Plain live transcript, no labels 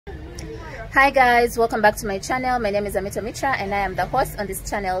Hi guys, welcome back to my channel. My name is Amito Mitra and I am the host on this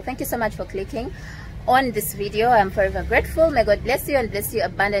channel. Thank you so much for clicking on this video. I am forever grateful. May God bless you and bless you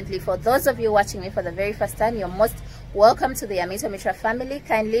abundantly. For those of you watching me for the very first time, you're most welcome to the Amito Mitra family.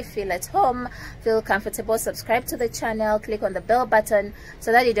 Kindly feel at home, feel comfortable, subscribe to the channel, click on the bell button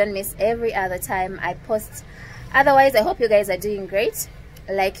so that you don't miss every other time I post. Otherwise, I hope you guys are doing great.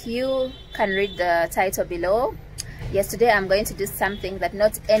 Like you can read the title below. Yes, today I'm going to do something that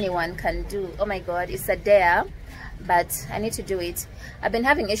not anyone can do. Oh my god, it's a dare, but I need to do it. I've been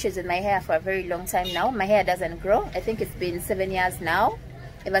having issues with my hair for a very long time now. My hair doesn't grow. I think it's been 7 years now,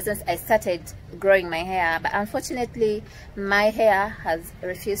 ever since I started growing my hair. But unfortunately, my hair has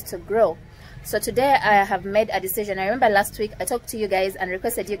refused to grow. So today I have made a decision. I remember last week I talked to you guys and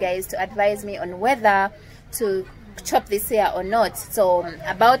requested you guys to advise me on whether to chop this hair or not. So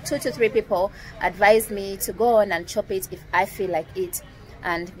about 2 to 3 people advised me to go on and chop it if I feel like it,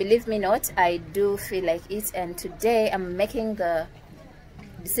 and believe me not, I do feel like it. And today I'm making the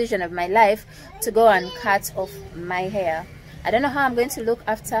decision of my life to go and cut off my hair. I don't know how I'm going to look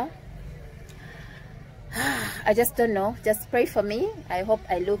after. I just don't know. Just pray for me. I hope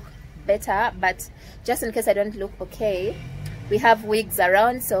I look better, but just in case I don't look okay, we have wigs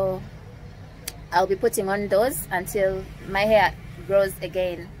around, so I'll be putting on those until my hair grows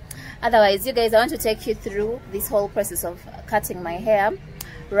again. Otherwise, you guys, I want to take you through this whole process of cutting my hair.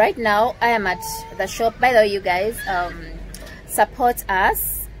 Right now I am at the shop. By the way, you guys, support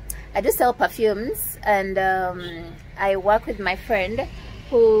us. I do sell perfumes, and I work with my friend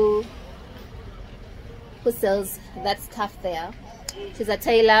who sells that stuff there. She's a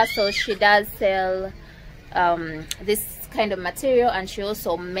tailor, so she does sell this kind of material, and she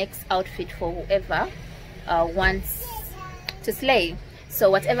also makes outfit for whoever wants to slay. So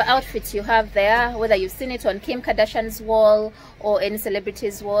whatever outfit you have there, whether you've seen it on Kim Kardashian's wall or any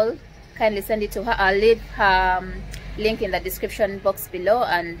celebrity's wall, kindly send it to her. I'll leave her link in the description box below,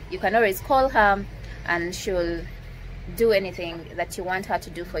 and you can always call her and she'll do anything that you want her to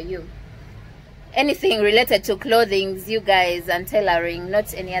do for you. Anything related to clothing, you guys, and tailoring,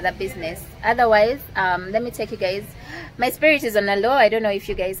 not any other business. Otherwise, let me take you guys. My spirit is on a low. I don't know if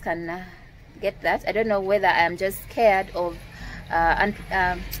you guys can get that. I don't know whether I'm just scared of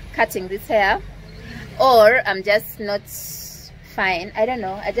cutting this hair, or I'm just not fine. I don't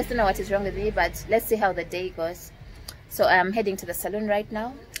know. I just don't know what is wrong with me, but let's see how the day goes. So I'm heading to the salon right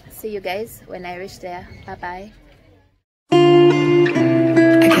now. See you guys when I reach there. Bye bye.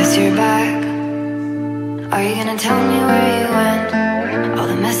 I guess you're back. Are you gonna tell me where you went? All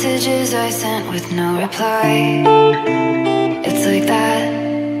the messages I sent with no reply. It's like that.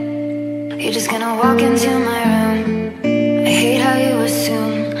 You're just gonna walk into my room. I hate how you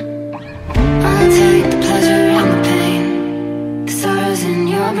assume I'll take the pleasure and the pain, the sorrows in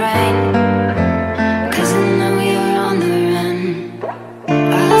your brain, 'cause I know you're on the run.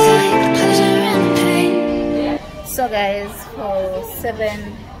 I'll take the pleasure and the pain. So guys, for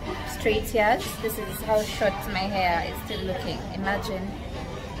 7 straight years, this is how short my hair is still looking. Imagine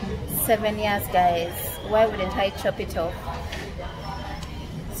 7 years, guys. Why wouldn't I chop it off?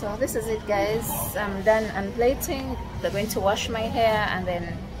 So this is it, guys. I'm done unplaiting. They're going to wash my hair, and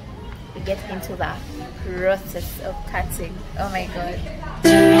then we get into the process of cutting. Oh my god. The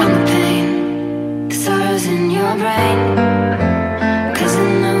pain, the sorrows in your brain, 'cause I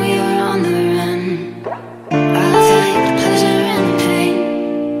know you're on the run. I'll take the pleasure and the pain,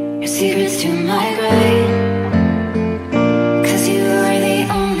 your secrets to my grave, 'cause you are the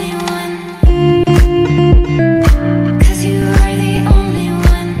only one, 'cause you are the only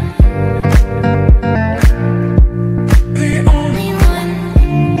one, the only one,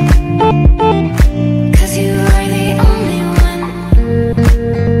 'cause you are the only one.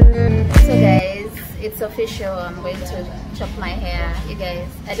 So guys, it's official. I'm going to chop my hair. You guys,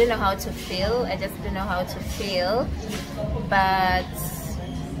 I don't know how to feel. I just don't know how to feel, but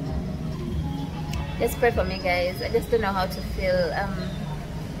just pray for me, guys. I just don't know how to feel. I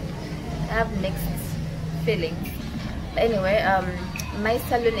have mixed feelings. But anyway, my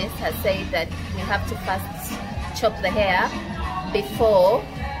salonist has said that we have to first chop the hair before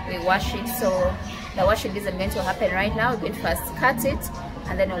we wash it. So the washing isn't going to happen right now. We're going to first cut it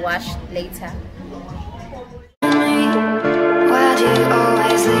and then wash later. Why do you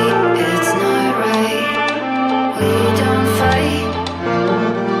always leave? It's not right. We don't fight,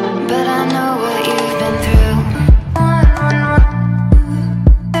 but I know what you've been through.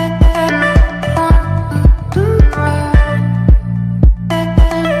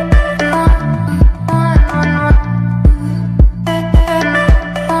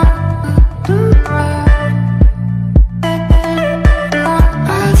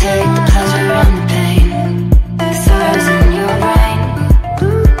 I'll take the pleasure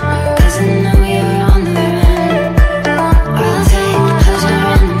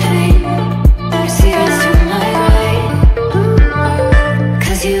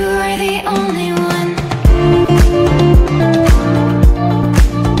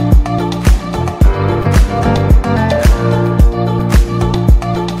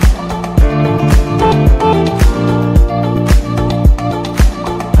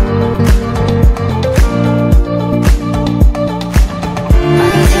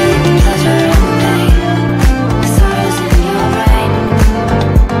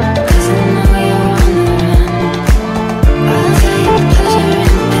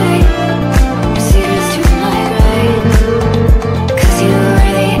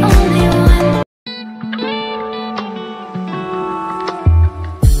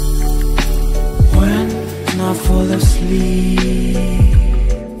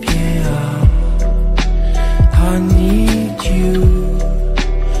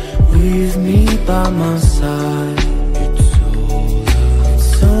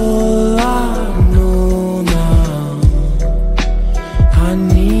I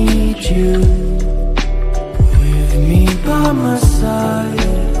need you with me by my side.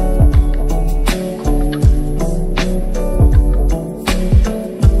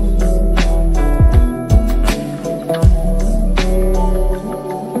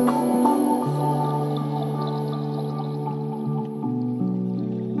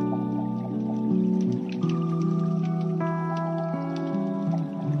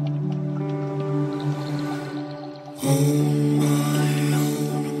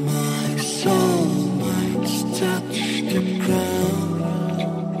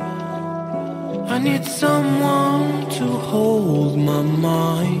 I need someone to hold my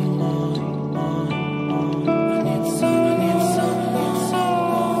mind.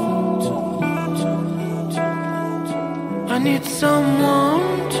 I need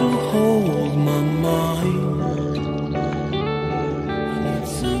someone to hold my mind.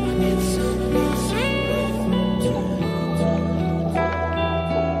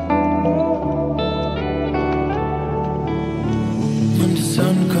 When the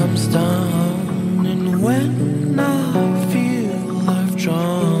sun comes down and when I feel I've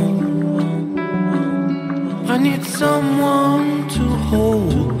drowned, I need someone to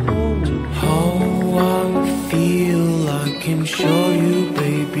hold how I feel. I can show you,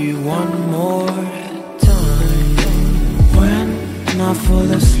 baby, one more time. When I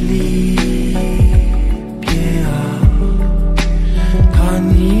fall asleep, yeah, I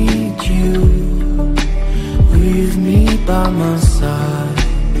need you with me by my side.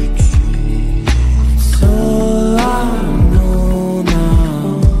 It's all I know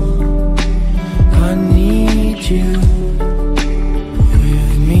now. I need you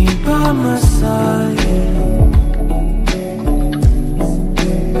with me by my side.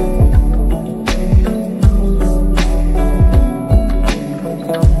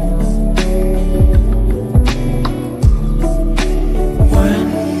 When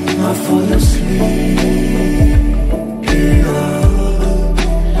I fall asleep,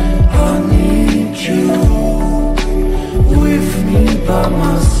 by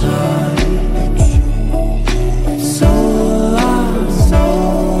my side. So I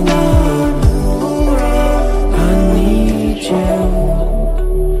need you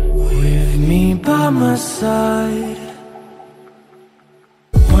with me by my side.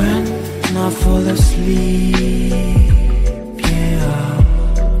 When I fall asleep, yeah,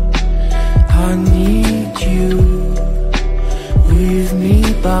 I need you with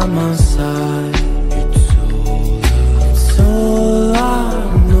me by my side. All I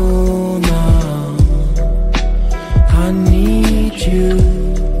know now, I need you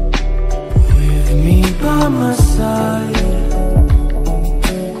with me by my side.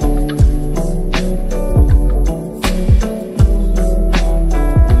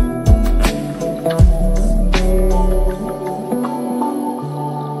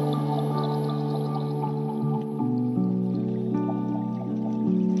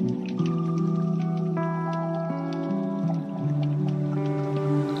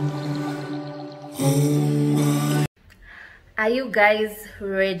 Are you guys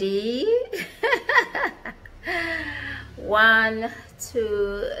ready? 1,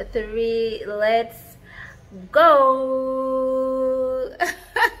 2, 3, let's go.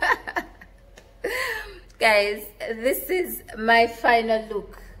 Guys, this is my final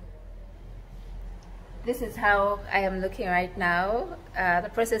look. This is how I am looking right now.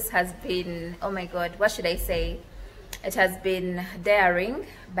 The process has been, oh my god, what should I say? It has been daring,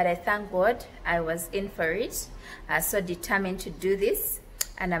 but I thank God I was in for it. So determined to do this,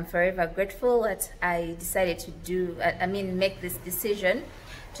 and I'm forever grateful that I decided to make this decision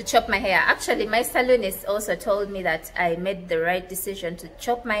to chop my hair. Actually, my salonist also told me that I made the right decision to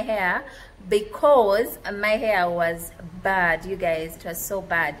chop my hair because my hair was bad, you guys. It was so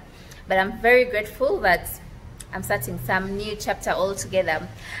bad. But I'm very grateful that I'm starting some new chapter altogether.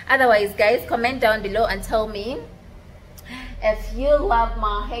 Otherwise, guys, comment down below and tell me if you love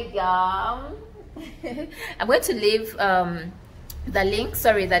my hair. I'm going to leave the link.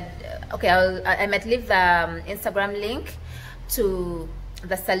 Sorry, okay, I might leave the Instagram link to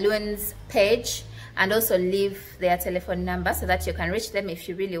the salon's page, and also leave their telephone number so that you can reach them if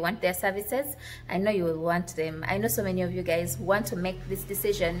you really want their services. I know you will want them. I know so many of you guys want to make this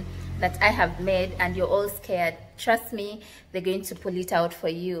decision that I have made, and you're all scared. Trust me, they're going to pull it out for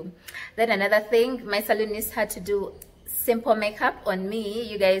you. Then another thing, my salonist had to do simple makeup on me.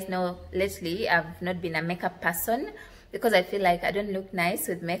 You guys know lately I've not been a makeup person because I feel like I don't look nice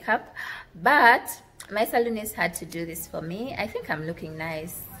with makeup, but my salonist had to do this for me. I think I'm looking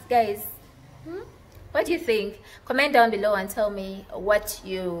nice, guys. What do you think? Comment down below and tell me what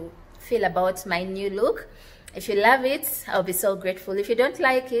you feel about my new look. If you love it, I'll be so grateful. If you don't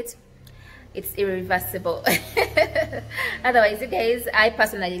like it, it's irreversible. Otherwise, you guys, I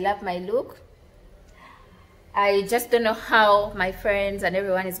personally love my look. I just don't know how my friends and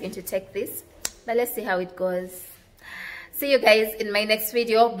everyone is going to take this, but let's see how it goes. See you guys in my next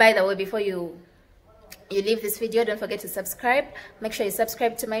video. By the way, before you leave this video, don't forget to subscribe. Make sure you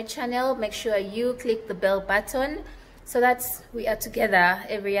subscribe to my channel. Make sure you click the bell button so that we are together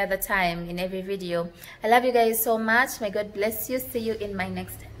every other time in every video. I love you guys so much. May God bless you. See you in my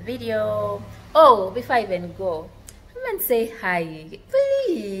next video. Oh, before I even go, come and say hi,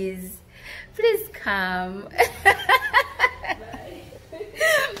 please. Please come.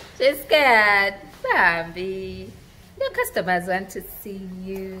 She's scared. Bambi, your customers want to see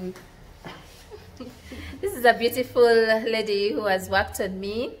you. This is a beautiful lady who has worked on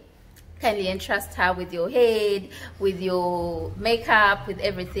me. Kindly entrust her with your head, with your makeup, with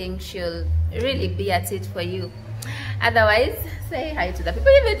everything. She'll really be at it for you. Otherwise, say hi to the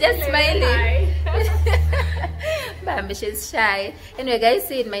people. Even just smiling. Bambi, she's shy. Anyway, guys,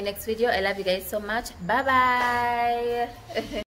 see you in my next video. I love you guys so much. Bye bye.